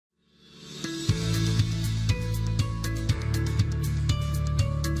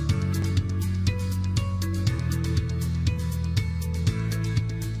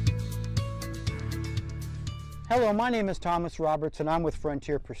Hello, my name is Thomas Roberts and I'm with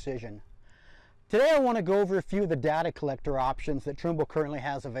Frontier Precision. Today I want to go over a few of the data collector options that Trimble currently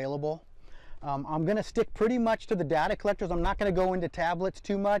has available. I'm going to stick pretty much to the data collectors. I'm not going to go into tablets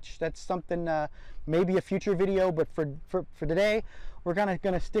too much. That's something maybe a future video, but for today we're going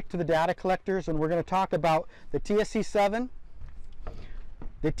to stick to the data collectors, and we're going to talk about the TSC7,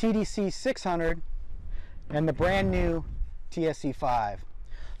 the TDC600, and the brand new TSC5.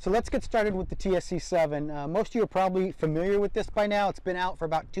 So let's get started with the TSC7. Most of you are probably familiar with this by now. It's been out for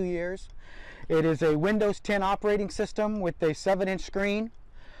about 2 years. It is a Windows 10 operating system with a 7-inch screen.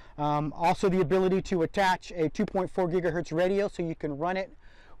 Also the ability to attach a 2.4 gigahertz radio, so you can run it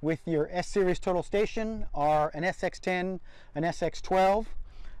with your S-Series total station or an SX10, an SX12.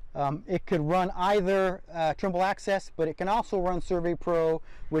 It could run either Trimble Access, but it can also run Survey Pro,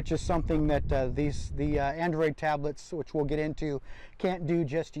 which is something that the Android tablets, which we'll get into, can't do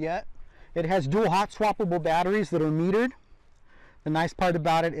just yet. It has dual hot swappable batteries that are metered. The nice part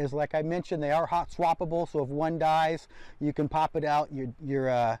about it is, like I mentioned, they are hot swappable, so if one dies, you can pop it out.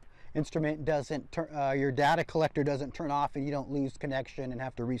 Your instrument doesn't turn, your data collector doesn't turn off, and you don't lose connection and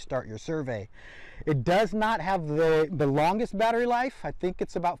have to restart your survey. It does not have the longest battery life. I think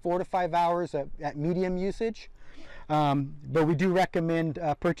it's about 4 to 5 hours at medium usage. But we do recommend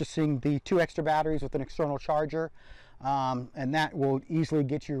purchasing the 2 extra batteries with an external charger, and that will easily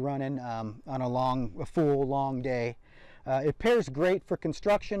get you running on a full long day. It pairs great for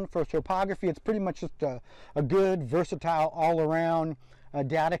construction, for topography. It's pretty much just a good, versatile, all-around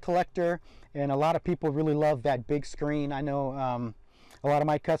data collector, and a lot of people really love that big screen. I know a lot of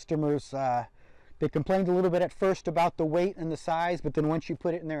my customers, they complained a little bit at first about the weight and the size, but then once you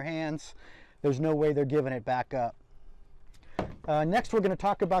put it in their hands, there's no way they're giving it back up. Next, we're going to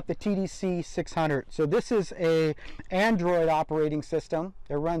talk about the TDC600. So this is a Android operating system.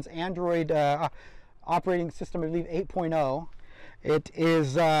 It runs Android operating system, I believe 8.0. It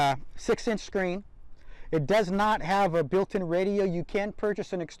is a 6-inch screen. It does not have a built-in radio. You can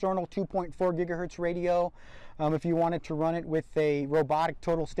purchase an external 2.4 gigahertz radio if you wanted to run it with a robotic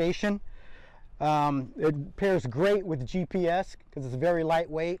total station. It pairs great with GPS because it's very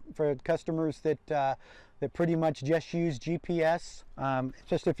lightweight for customers that pretty much just use GPS.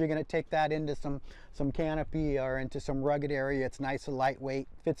 Just if you're going to take that into some canopy or into some rugged area, it's nice and lightweight,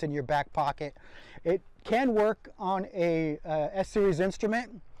 fits in your back pocket. It can work on a S-Series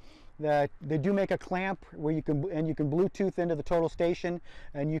instrument. They do make a clamp where you can Bluetooth into the total station,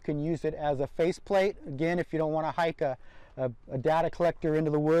 and you can use it as a faceplate. Again, if you don't want to hike a data collector into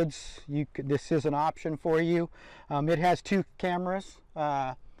the woods, this is an option for you. It has 2 cameras.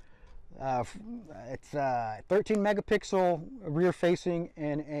 It's 13 megapixel rear facing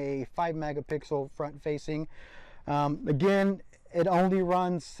and a 5 megapixel front facing. Again, it only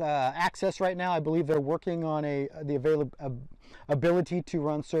runs Access right now. I believe they're working on the ability to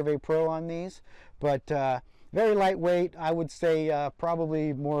run Survey Pro on these, but very lightweight. I would say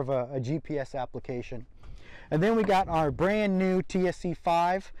probably more of a GPS application. And then we got our brand new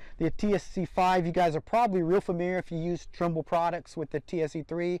TSC5. The TSC5, you guys are probably real familiar if you use Trimble products with the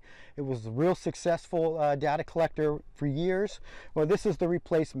TSC3. It was a real successful data collector for years. Well, this is the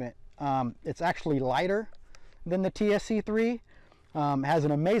replacement. It's actually lighter than the TSC3. Has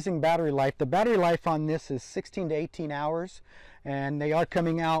an amazing battery life. The battery life on this is 16 to 18 hours, and they are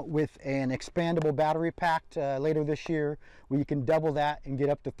coming out with an expandable battery pack later this year where you can double that and get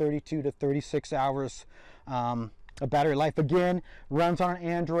up to 32 to 36 hours of battery life. Again, runs on an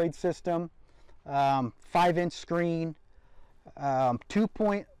Android system, 5-inch screen, so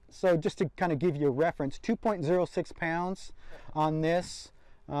just to kind of give you a reference, 2.06 pounds on this,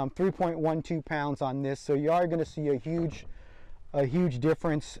 3.12 pounds on this, so you are going to see a huge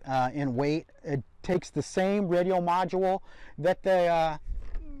difference in weight. It takes the same radio module that the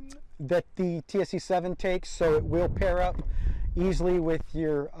TSC7 takes, so it will pair up easily with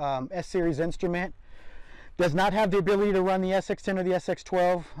your S-Series instrument. Does not have the ability to run the SX10 or the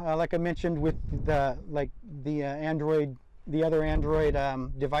SX12, like I mentioned with the other Android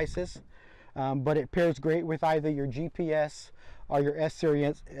devices, but it pairs great with either your GPS or your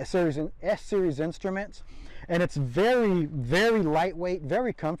S-Series instruments, and it's very, very lightweight,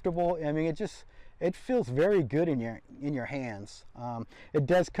 very comfortable. I mean, it feels very good in your hands. It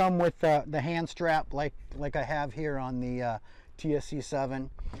does come with the hand strap like I have here on the TSC7.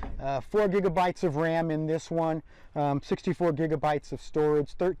 4 gigabytes of RAM in this one, 64 gigabytes of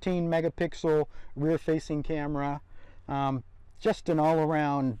storage, 13 megapixel rear-facing camera. Just an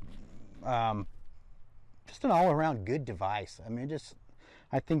all-around good device. I mean,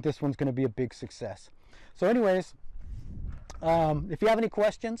 I think this one's going to be a big success. So anyways, if you have any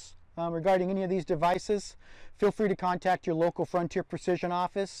questions, regarding any of these devices, feel free to contact your local Frontier Precision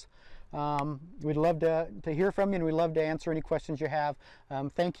office. We'd love to hear from you, and we'd love to answer any questions you have.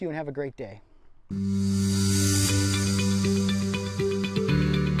 Thank you and have a great day.